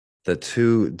The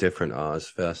two different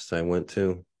Ozzfests I went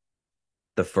to.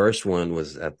 The first one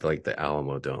was at like the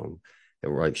Alamo Dome. It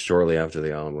was like shortly after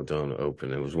the Alamo Dome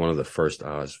opened. It was one of the first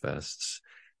Ozzfests.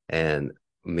 And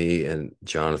me and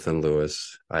Jonathan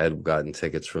Lewis, I had gotten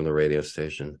tickets from the radio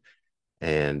station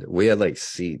and we had like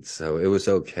seats, so it was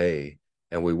okay.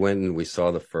 And we went and we saw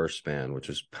the first band, which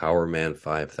was Power Man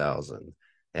 5000.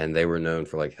 And they were known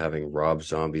for like having Rob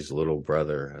Zombie's little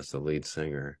brother as the lead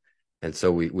singer. And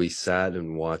so we sat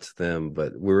and watched them,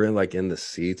 but we were in like in the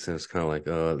seats and it's kind of like,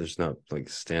 oh, there's not like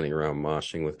standing around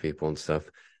moshing with people and stuff.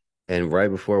 And right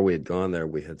before we had gone there,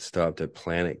 we had stopped at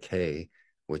Planet K,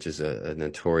 which is a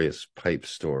notorious pipe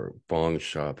store, bong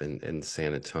shop in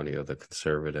San Antonio, the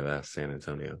conservative ass San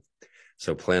Antonio.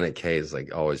 So Planet K has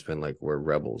like always been like where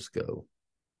rebels go.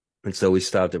 And so we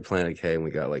stopped at Planet K and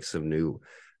we got like some new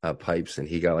pipes and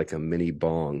he got like a mini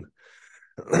bong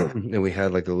and we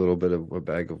had like a little bit of a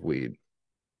bag of weed.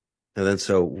 And then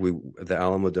so the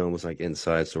Alamo Dome was like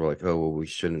inside. So we're like, oh, well, we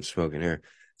shouldn't smoke in here.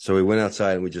 So we went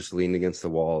outside and we just leaned against the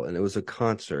wall and it was a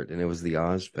concert and it was the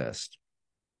Ozzfest.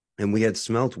 And we had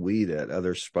smelt weed at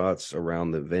other spots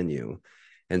around the venue.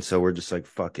 And so we're just like,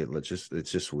 fuck it,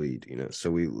 it's just weed, you know.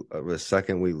 So the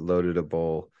second we loaded a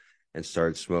bowl and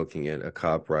started smoking it, a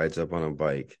cop rides up on a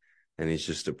bike and he's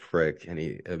just a prick and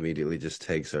he immediately just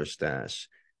takes our stash,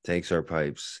 takes our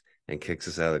pipes and kicks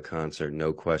us out of the concert,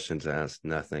 no questions asked,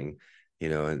 nothing, you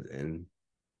know. And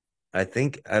I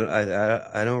think I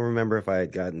don't remember if I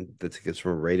had gotten the tickets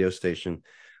from a radio station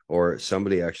or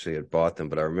somebody actually had bought them,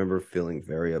 but I remember feeling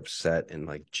very upset and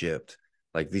like gypped.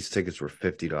 Like these tickets were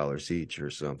 $50 each or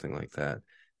something like that.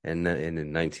 And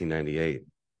in 1998.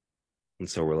 And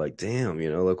so we're like, damn,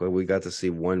 you know, look, we got to see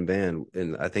one band.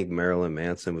 And I think Marilyn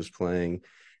Manson was playing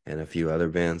and a few other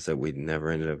bands that we never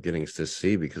ended up getting to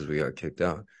see because we got kicked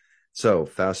out. So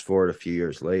fast forward a few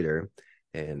years later,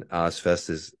 and Ozfest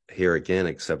is here again,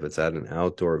 except it's at an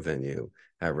outdoor venue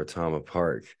at Retama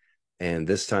Park. And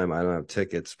this time I don't have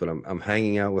tickets, but I'm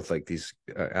hanging out with like these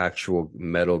actual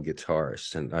metal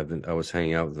guitarists, and I was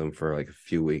hanging out with them for like a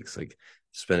few weeks, like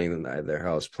spending the night at their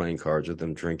house, playing cards with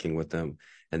them, drinking with them,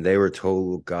 and they were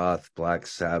total goth Black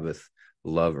Sabbath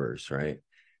lovers, right?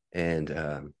 And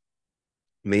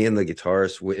me and the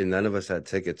guitarist, and none of us had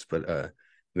tickets, but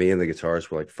me and the guitarist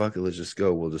were like, "Fuck it, let's just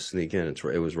go. We'll just sneak in." It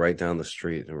was right down the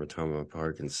street in Retama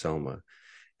Park in Selma,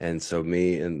 and so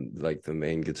me and like the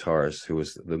main guitarist, who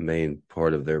was the main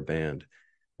part of their band,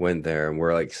 went there, and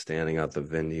we're like standing out the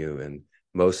venue, and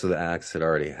most of the acts had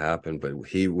already happened, but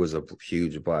he was a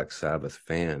huge Black Sabbath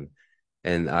fan,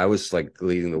 and I was like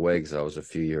leading the way because I was a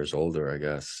few years older, I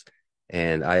guess.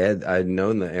 And I'd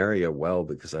known the area well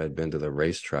because I had been to the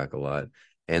racetrack a lot.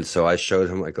 And so I showed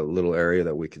him like a little area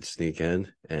that we could sneak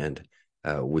in. And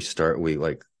we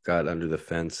like got under the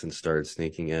fence and started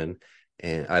sneaking in.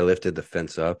 And I lifted the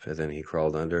fence up and then he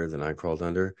crawled under, then I crawled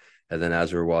under. And then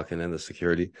as we were walking in, the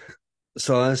security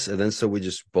saw us. And then so we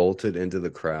just bolted into the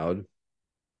crowd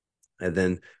and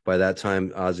then by that time,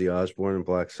 Ozzy Osbourne and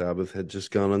Black Sabbath had just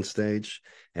gone on stage.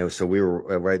 And so we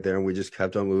were right there and we just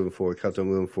kept on moving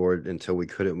forward until we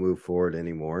couldn't move forward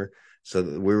anymore. So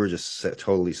we were just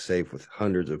totally safe with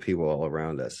hundreds of people all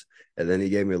around us. And then he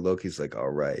gave me a look. He's like, all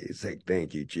right. He's like,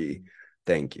 thank you, G.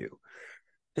 Thank you.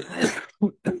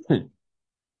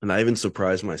 And I even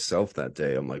surprised myself that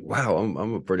day. I'm like, wow,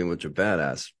 I'm a pretty much a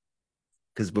badass.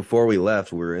 Because before we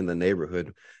left, we were in the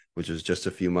neighborhood, which was just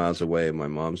a few miles away in my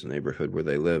mom's neighborhood where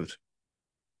they lived.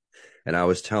 And I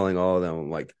was telling all of them,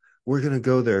 I'm like, we're going to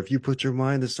go there. If you put your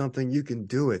mind to something, you can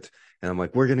do it. And I'm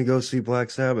like, we're going to go see Black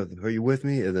Sabbath. Are you with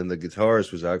me? And then the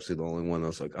guitarist was actually the only one that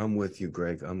was like, I'm with you,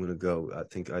 Greg. I'm going to go. I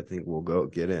think we'll go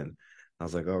get in. I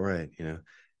was like, all right, you know.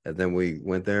 And then we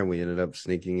went there and we ended up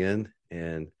sneaking in.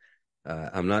 And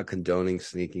I'm not condoning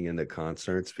sneaking into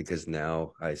concerts because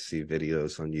now I see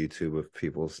videos on YouTube of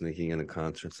people sneaking into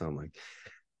concerts. So I'm like,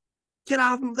 get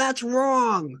off, that's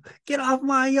wrong. Get off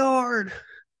my yard.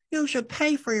 You should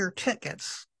pay for your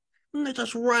tickets. And they're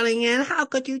just running in. How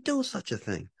could you do such a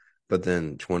thing? But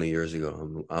then 20 years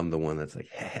ago, I'm the one that's like,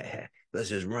 hey, let's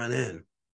just run in.